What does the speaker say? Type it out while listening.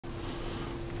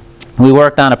We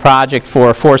worked on a project for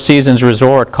a Four Seasons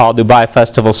resort called Dubai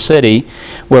Festival City,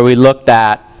 where we looked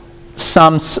at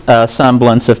some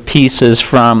semblance of pieces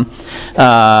from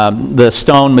the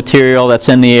stone material that's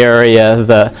in the area,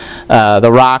 the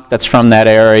rock that's from that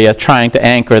area, trying to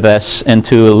anchor this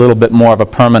into a little bit more of a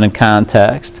permanent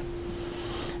context.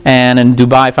 And in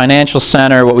Dubai Financial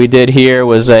Center, what we did here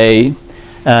was a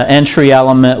entry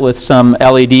element with some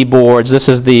LED boards. This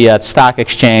is the stock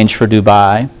exchange for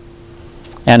Dubai,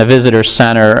 and a visitor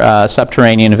center,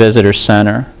 subterranean visitor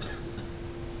center.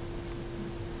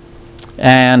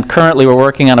 And currently we're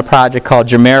working on a project called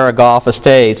Jumeirah Golf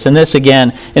Estates. And this,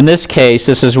 again, in this case,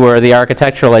 this is where the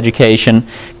architectural education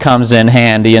comes in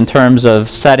handy in terms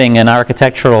of setting an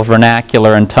architectural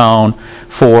vernacular and tone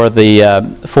for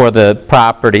the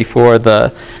property, for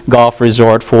the golf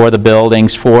resort, for the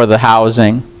buildings, for the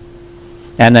housing,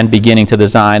 and then beginning to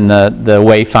design the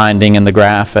wayfinding and the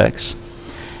graphics.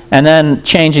 And then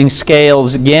changing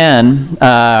scales again,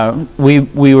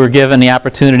 we were given the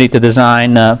opportunity to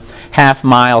design a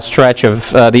half-mile stretch of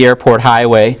the airport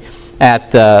highway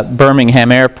at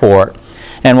Birmingham Airport.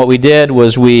 And what we did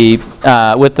was we,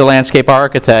 with the landscape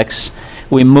architects,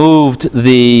 we moved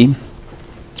the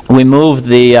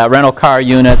rental car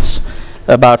units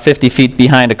about 50 feet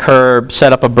behind a curb,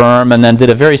 set up a berm, and then did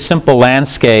a very simple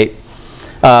landscape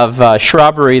of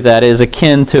shrubbery that is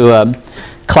akin to a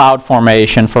cloud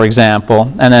formation, for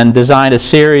example, and then designed a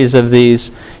series of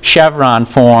these chevron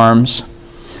forms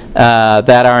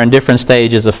that are in different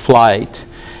stages of flight.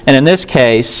 And in this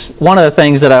case, one of the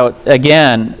things that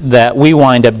that we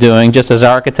wind up doing, just as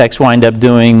architects wind up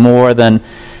doing more than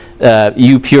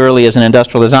you purely as an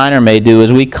industrial designer may do,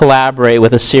 is we collaborate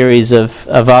with a series of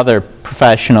other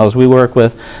professionals. We work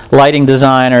with lighting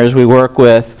designers, we work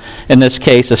with, in this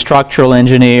case, a structural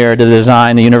engineer to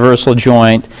design the universal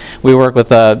joint. We work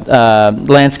with a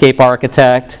landscape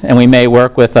architect, and we may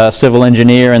work with a civil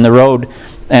engineer in the road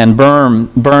and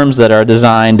berms that are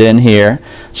designed in here.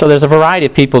 So there's a variety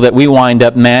of people that we wind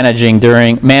up managing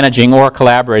or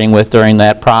collaborating with during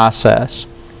that process.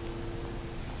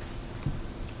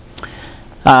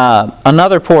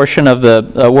 Another portion of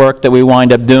the work that we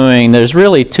wind up doing, there's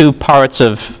really two parts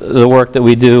of the work that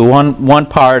we do. One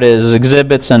part is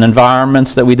exhibits and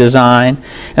environments that we design,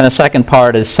 and the second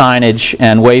part is signage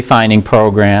and wayfinding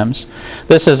programs.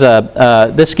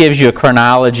 This gives you a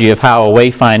chronology of how a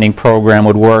wayfinding program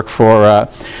would work for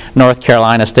North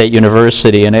Carolina State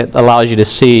University, and it allows you to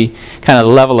see kind of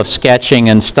the level of sketching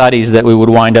and studies that we would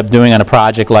wind up doing on a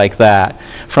project like that.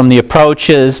 From the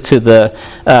approaches to the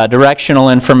directional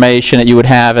information that you would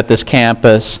have at this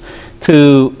campus,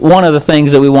 to one of the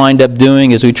things that we wind up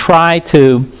doing is we try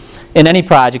to, in any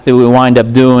project that we wind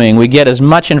up doing, we get as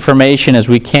much information as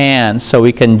we can so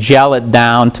we can gel it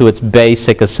down to its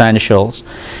basic essentials.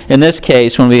 In this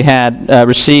case, when we had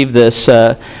received this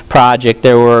project,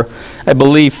 there were, I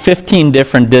believe, 15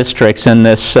 different districts in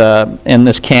this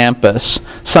campus,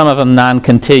 some of them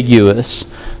non-contiguous.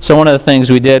 So one of the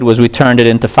things we did was we turned it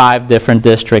into 5 different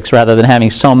districts rather than having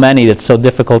so many that's so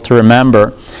difficult to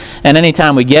remember. And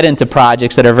anytime we get into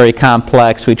projects that are very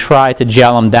complex, we try to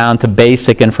gel them down to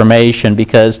basic information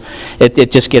because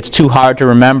it just gets too hard to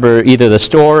remember either the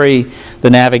story, the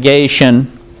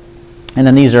navigation, and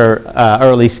then these are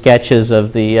early sketches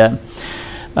of the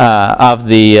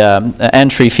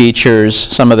entry features,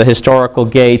 some of the historical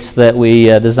gates that we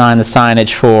designed the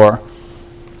signage for.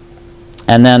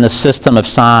 And then the system of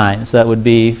signs. That would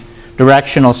be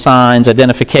directional signs,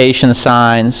 identification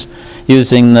signs,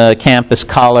 using the campus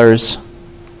colors,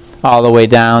 all the way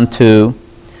down to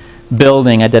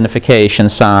building identification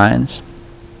signs.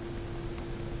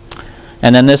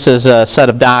 And then this is a set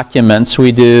of documents.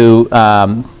 We do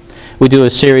a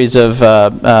series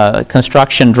of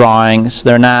construction drawings.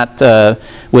 They're not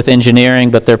with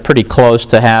engineering, but they're pretty close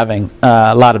to having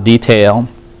a lot of detail.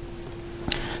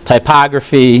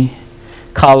 Typography,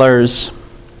 colors.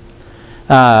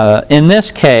 In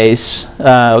this case,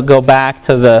 we'll go back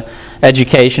to the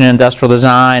education and industrial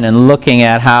design and looking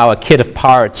at how a kit of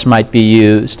parts might be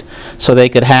used. So they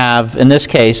could have, in this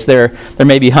case, there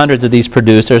may be hundreds of these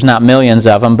produced, there's not millions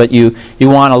of them, but you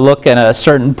want to look at a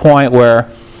certain point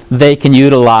where they can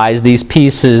utilize these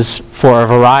pieces for a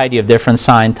variety of different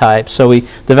sign types. So we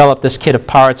developed this kit of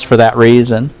parts for that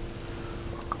reason.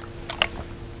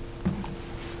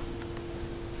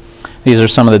 These are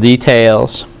some of the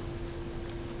details.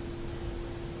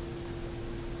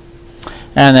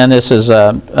 And then this is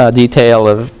a detail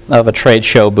of a trade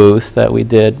show booth that we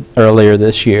did earlier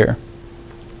this year.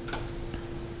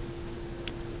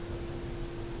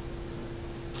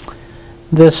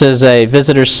 This is a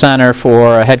visitor center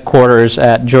for a headquarters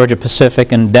at Georgia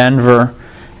Pacific in Denver,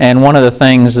 And one of the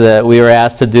things that we were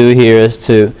asked to do here is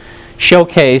to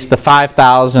showcase the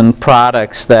 5,000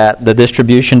 products that the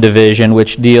distribution division,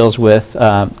 which deals with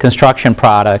construction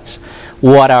products,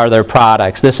 what are their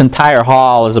products. This entire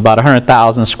hall is about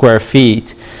 100,000 square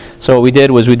feet. So what we did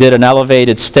was we did an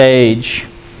elevated stage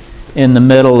in the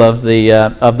middle of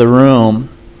the room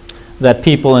that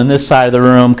people in this side of the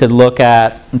room could look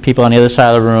at and people on the other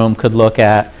side of the room could look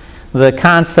at. The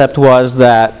concept was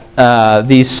that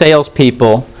these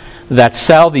salespeople that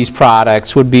sell these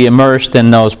products would be immersed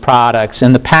in those products.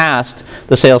 In the past,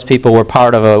 the salespeople were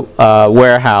part of a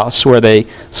warehouse where they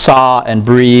saw and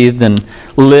breathed and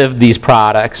lived these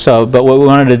products. But what we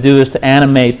wanted to do is to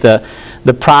animate the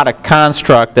product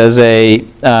construct as a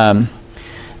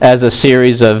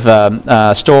series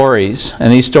of stories.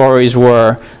 And these stories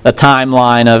were a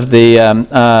timeline of the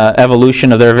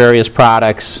evolution of their various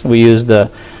products. We used the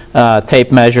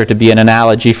tape measure to be an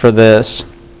analogy for this.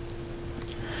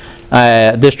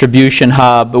 Distribution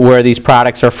hub where these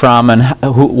products are from and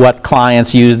what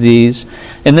clients use these.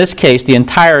 In this case, the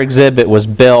entire exhibit was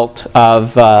built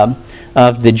of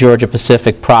the Georgia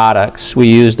Pacific products. We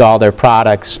used all their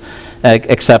products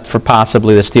except for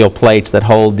possibly the steel plates that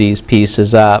hold these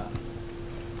pieces up.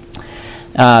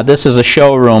 This is a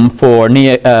showroom for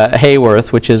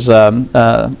Hayworth, which is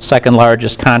second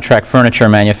largest contract furniture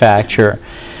manufacturer.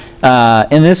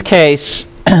 In this case,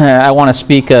 I want to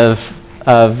speak of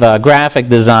graphic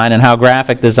design and how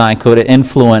graphic design could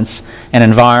influence an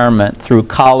environment through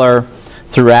color,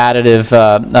 through additive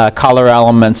color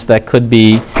elements that could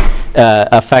be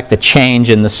affect a change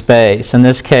in the space. In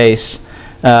this case,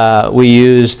 we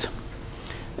used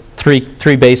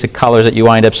three basic colors that you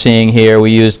wind up seeing here. We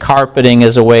used carpeting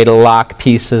as a way to lock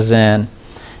pieces in.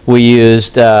 We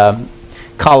used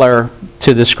color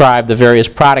to describe the various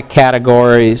product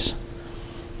categories.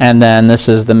 And then this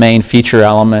is the main feature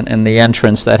element in the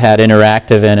entrance that had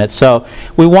interactive in it. So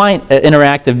we wind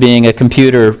interactive being a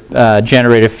computer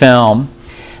generated film.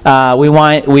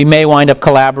 We may wind up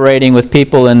collaborating with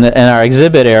people in our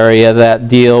exhibit area that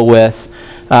deal with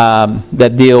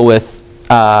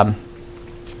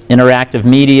interactive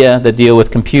media, that deal with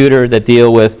computer, that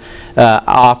deal with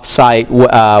off-site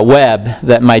web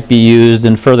that might be used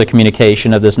in further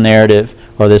communication of this narrative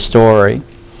or this story.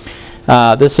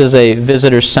 This is a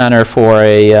visitor center for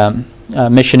a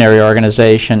missionary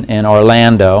organization in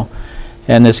Orlando,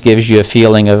 and this gives you a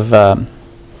feeling of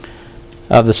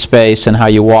the space and how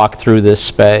you walk through this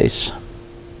space.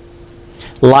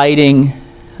 Lighting,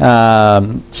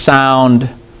 sound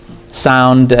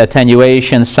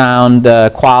attenuation, sound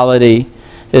quality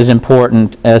is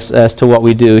important as to what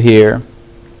we do here.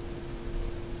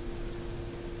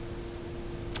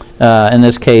 In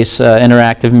this case,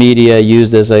 interactive media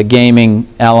used as a gaming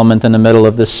element in the middle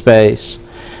of this space.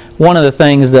 One of the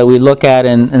things that we look at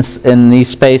in these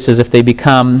spaces, if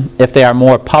they are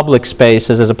more public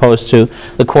spaces as opposed to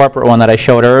the corporate one that I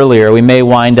showed earlier, we may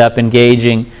wind up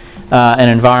engaging an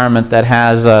environment that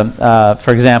has,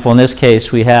 for example, in this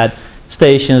case, we had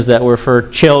stations that were for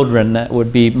children that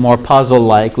would be more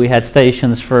puzzle-like. We had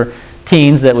stations for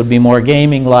teens that would be more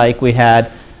gaming-like. We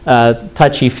had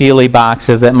touchy-feely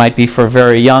boxes that might be for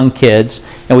very young kids,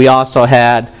 and we also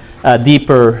had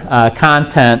deeper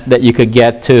content that you could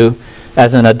get to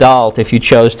as an adult if you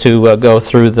chose to go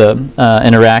through the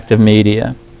interactive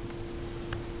media.